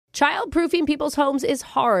Childproofing people's homes is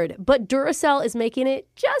hard, but Duracell is making it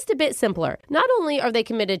just a bit simpler. Not only are they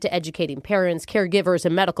committed to educating parents, caregivers,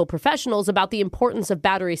 and medical professionals about the importance of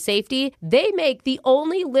battery safety, they make the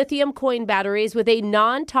only lithium coin batteries with a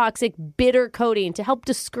non-toxic bitter coating to help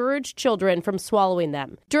discourage children from swallowing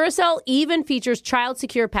them. Duracell even features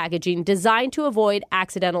child-secure packaging designed to avoid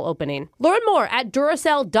accidental opening. Learn more at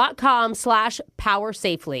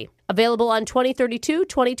Duracell.com/powersafely. Available on 2032,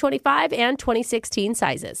 2025, and 2016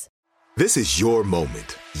 sizes. This is your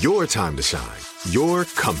moment, your time to shine, your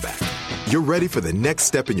comeback. You're ready for the next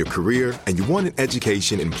step in your career, and you want an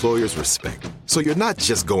education employers respect. So you're not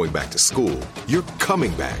just going back to school, you're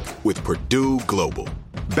coming back with Purdue Global.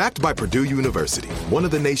 Backed by Purdue University, one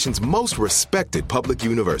of the nation's most respected public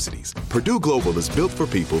universities, Purdue Global is built for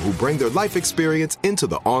people who bring their life experience into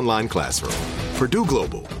the online classroom. Purdue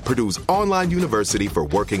Global, Purdue's online university for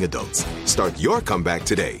working adults. Start your comeback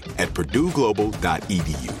today at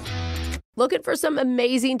purdueglobal.edu. Looking for some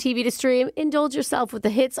amazing TV to stream? Indulge yourself with the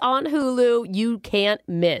hits on Hulu you can't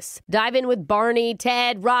miss. Dive in with Barney,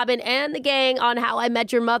 Ted, Robin, and the gang on How I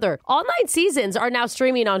Met Your Mother. All 9 seasons are now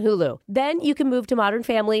streaming on Hulu. Then you can move to Modern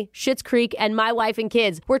Family, Schitt's Creek, and My Wife and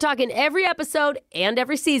Kids. We're talking every episode and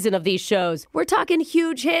every season of these shows. We're talking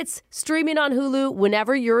huge hits, streaming on Hulu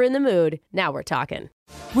whenever you're in the mood. Now we're talking.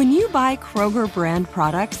 When you buy Kroger brand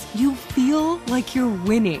products, you feel like you're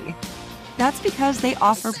winning. That's because they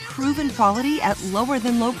offer proven quality at lower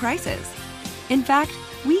than low prices. In fact,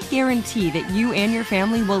 we guarantee that you and your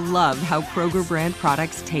family will love how Kroger brand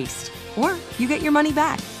products taste, or you get your money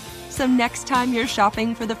back. So next time you're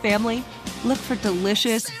shopping for the family, look for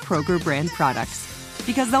delicious Kroger brand products,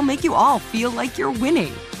 because they'll make you all feel like you're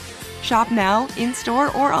winning. Shop now, in-store,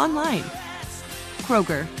 or online.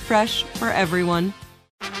 Kroger, fresh for everyone.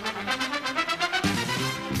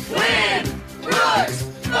 Win! Brooks!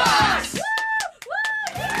 Box!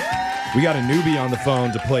 We got a newbie on the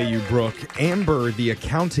phone to play you, Brooke. Amber, the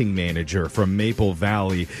accounting manager from Maple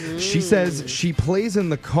Valley. She says she plays in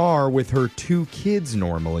the car with her 2 kids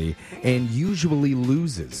normally and usually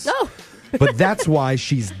loses. Oh. But that's why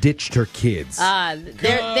she's ditched her kids.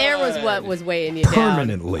 There was what was weighing you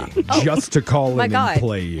permanently, down. just to call in God. and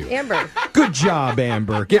play you. Amber. Good job,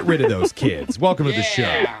 Amber. Get rid of those kids. Welcome to the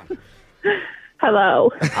show. Hello.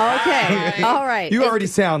 Okay. All right. You already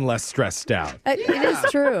sound less stressed out. It is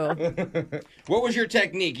true. What was your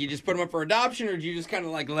technique? You just put them up for adoption, or did you just kind of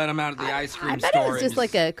like let them out at the ice cream I bet store? it was just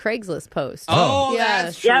like a Craigslist post. Oh, yeah.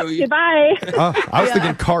 that's true. Yep, goodbye. I was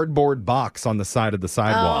thinking cardboard box on the side of the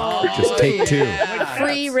sidewalk. Just take 2.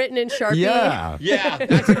 Free written in Sharpie. Yeah. Yeah,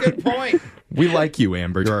 that's a good point. We like you,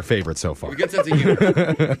 Amber. You're our favorite so far. A good sense of humor.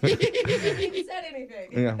 He said anything.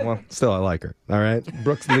 Yeah, well, still, I like her. All right?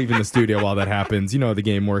 Brooke's leaving the studio while that happens. You know how the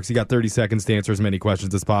game works. You got 30 seconds to answer as many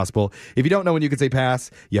questions as possible. If you don't know when you can say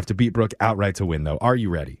pass, you have to beat Brooke outright to win, though. Are you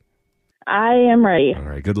ready? I am ready. All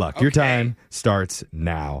right, good luck. Your time starts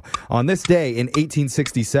now. On this day in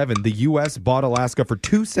 1867, the U.S. bought Alaska for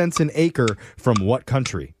 2 cents an acre from what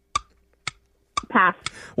country? Pass.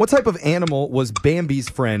 What type of animal was Bambi's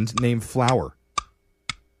friend named Flower?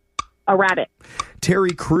 A rabbit.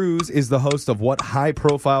 Terry Crews is the host of what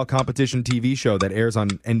high-profile competition TV show that airs on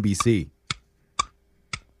NBC?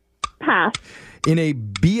 Pass. In a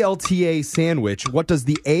BLTA sandwich, what does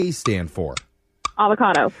the A stand for?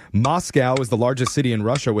 Avocado. Moscow is the largest city in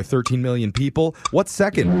Russia with 13 million people. What's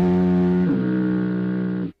second?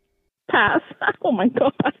 Pass. Oh, my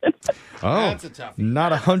God. Oh, That's a toughie.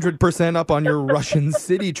 Not 100% up on your Russian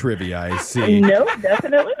city trivia, I see. No,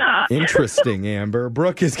 definitely not. Interesting, Amber.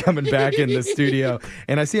 Brooke is coming back in the studio,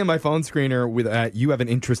 and I see on my phone screener with you have an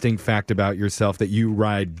interesting fact about yourself that you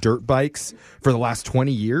ride dirt bikes for the last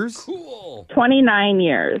 20 years. Cool. 29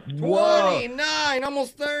 years. 29,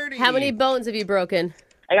 almost 30. How many bones have you broken?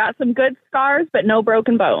 I got some good scars, but no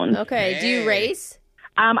broken bones. Okay. Do you race?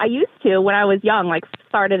 I used to when I was young, like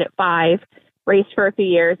started at 5, raced for a few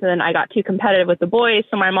years, and then I got too competitive with the boys,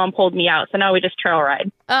 so my mom pulled me out. So now we just trail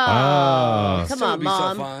ride. Oh, come So on, it'd be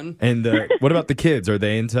Mom. So fun. And what about the kids? Are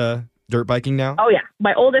they into dirt biking now? Oh, yeah.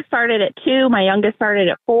 My oldest started at 2. My youngest started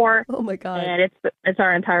at 4. Oh, my God. And it's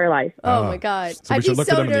our entire life. Oh, my God. So we I'd should be look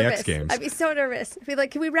so for them in the nervous. X Games. I'd be so nervous. I'd be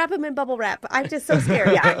like, can we wrap them in bubble wrap? I'm just so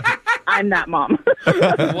scared. Yeah, I'm that mom.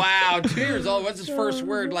 Wow, 2 years old. What's his first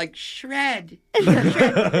word? Like shred.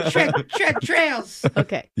 Shred trails.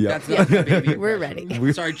 Okay. Yeah. That's not the baby We're impression.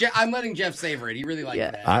 ready. Sorry, I'm letting Jeff savor it. He really liked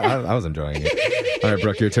that. I was enjoying it. All right,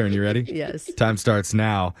 Brooke, your turn. You ready? Yes. Time starts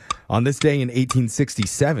now. On this day in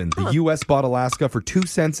 1867, the U.S. bought Alaska for 2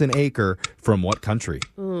 cents an acre from what country?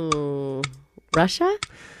 Russia?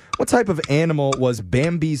 What type of animal was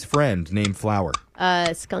Bambi's friend named Flower?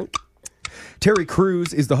 Skunk. Terry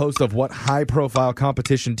Crews is the host of what high-profile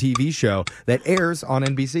competition TV show that airs on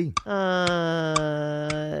NBC?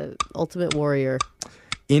 Ultimate Warrior.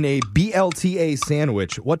 In a BLTA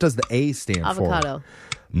sandwich, what does the A stand for? Avocado.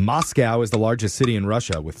 Moscow is the largest city in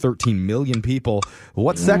Russia with 13 million people.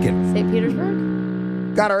 What's second? St.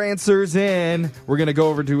 Petersburg? Got our answers in. We're going to go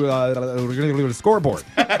over to the scoreboard.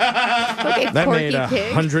 Okay, That Porky made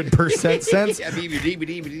Pig. 100% sense.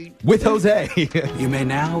 With Jose. You may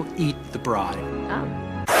now eat the bride.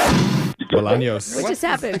 Bolaños. What just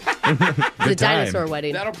happened? The Good time. dinosaur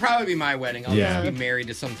wedding. That'll probably be my wedding. I'll Yeah. just be married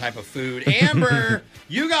to some type of food. Amber,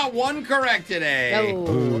 you got one correct today. Oh,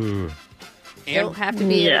 Ooh. don't have to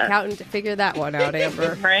be an accountant to figure that one out,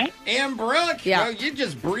 Amber. Right? And Brooke, Yeah. well, you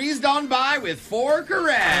just breezed on by with 4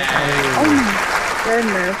 correct.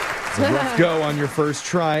 Goodness. It's a rough go on your first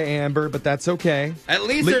try, Amber, but that's okay. At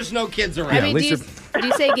least there's no kids around. I at mean, least do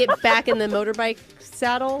you say get back in the motorbike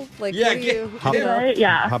saddle? Like, Yeah, what do you? hop- you know? Right?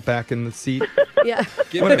 Yeah. Hop back in the seat. Yeah.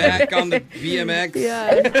 Get back on the BMX.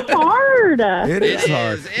 Yeah. Hard. It is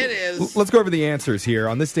hard. It is. Let's go over the answers here.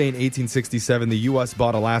 On this day in 1867, the U.S.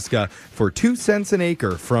 bought Alaska for 2 cents an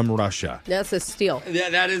acre from Russia. That's a steal. Yeah,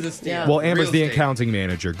 that is a steal. Yeah. Well, Amber's Real the estate. accounting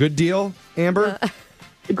manager. Good deal, Amber?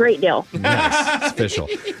 Great deal. Nice. It's official.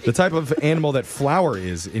 The type of animal that Flower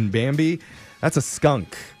is in Bambi, that's a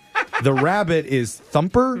skunk. The rabbit is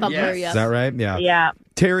Thumper. Thumper, Yes. yes. Is that right? Yeah. Yeah.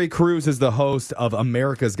 Terry Crews is the host of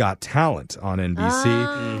America's Got Talent on NBC.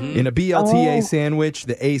 Mm-hmm. In a BLTA sandwich,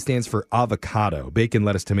 the A stands for avocado. Bacon,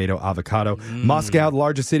 lettuce, tomato, avocado. Moscow, the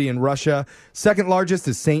largest city in Russia. Second largest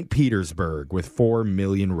is St. Petersburg with 4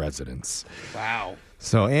 million residents. Wow.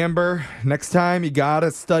 So, Amber, next time you gotta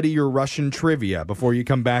study your Russian trivia before you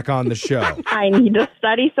come back on the show. I need to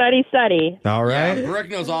study. All right? Yeah, Brooke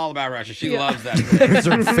knows all about Russia. She loves that. It's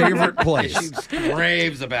her favorite place. She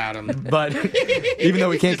raves about him. But even though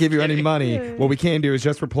we can't give you any money, what we can do is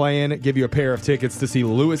just for playing, give you a pair of tickets to see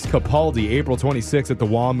Louis Capaldi April 26th at the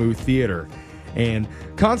WAMU Theater. And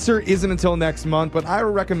concert isn't until next month, but I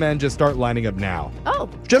would recommend just start lining up now. Oh.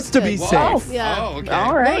 Just to be Whoa. safe. Yeah. Oh, okay.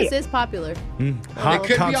 All right. Louis is popular. Hot It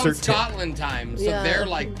could be on concert tip. Scotland time, so Yeah. they're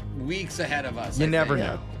like weeks ahead of us. You I never think.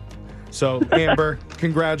 know. So, Amber,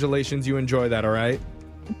 congratulations. You enjoy that, all right?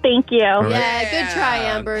 Thank you. Yeah, good try,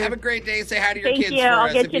 Amber. Have a great day. Say hi to your Thank kids you. for I'll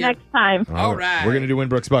us get if you next time. All right. We're going to do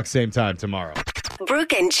Winbrooks Bucks same time tomorrow.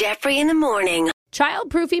 Brooke and Jeffrey in the morning.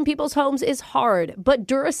 Childproofing people's homes is hard, but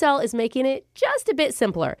Duracell is making it just a bit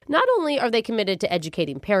simpler. Not only are they committed to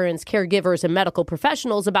educating parents, caregivers, and medical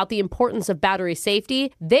professionals about the importance of battery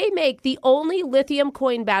safety, they make the only lithium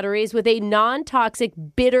coin batteries with a non-toxic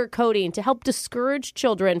bitter coating to help discourage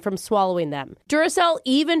children from swallowing them. Duracell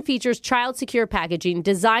even features child-secure packaging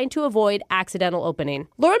designed to avoid accidental opening.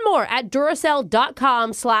 Learn more at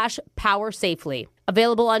Duracell.com/powersafely.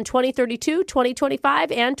 Available on 2032,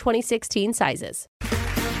 2025, and 2016 sizes.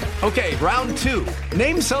 Okay, round 2.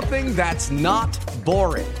 Name something that's not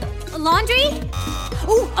boring. A laundry?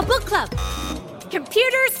 Ooh, a book club.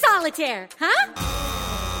 Computer solitaire, huh?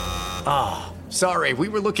 Sorry, we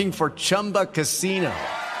were looking for Chumba Casino.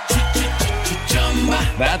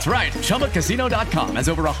 That's right. ChumbaCasino.com has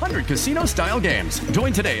over 100 casino-style games.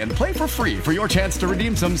 Join today and play for free for your chance to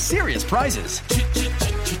redeem some serious prizes.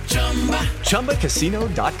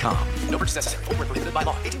 ChumbaCasino.com. No purchase necessary. Void where prohibited by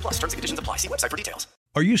law. 18 plus. Terms and conditions apply. See website for details.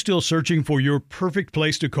 Are you still searching for your perfect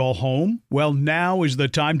place to call home? Well, now is the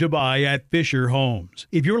time to buy at Fisher Homes.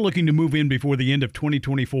 If you're looking to move in before the end of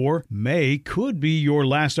 2024, May could be your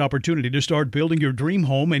last opportunity to start building your dream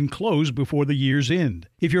home and close before the year's end.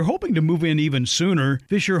 If you're hoping to move in even sooner,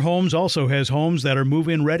 Fisher Homes also has homes that are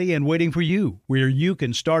move-in ready and waiting for you, where you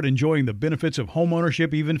can start enjoying the benefits of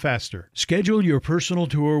homeownership even faster. Schedule your personal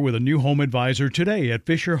tour with a new home advisor today at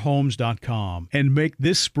FisherHomes.com and make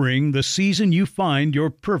this spring the season you find your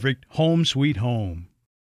perfect home sweet home.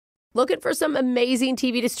 Looking for some amazing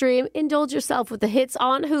TV to stream? Indulge yourself with the hits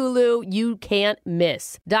on Hulu you can't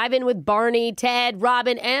miss. Dive in with Barney, Ted,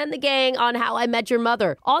 Robin, and the gang on How I Met Your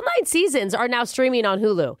Mother. All 9 seasons are now streaming on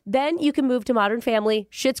Hulu. Then you can move to Modern Family,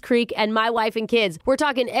 Schitt's Creek, and My Wife and Kids. We're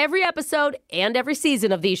talking every episode and every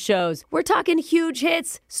season of these shows. We're talking huge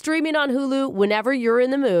hits, streaming on Hulu whenever you're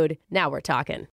in the mood. Now we're talking.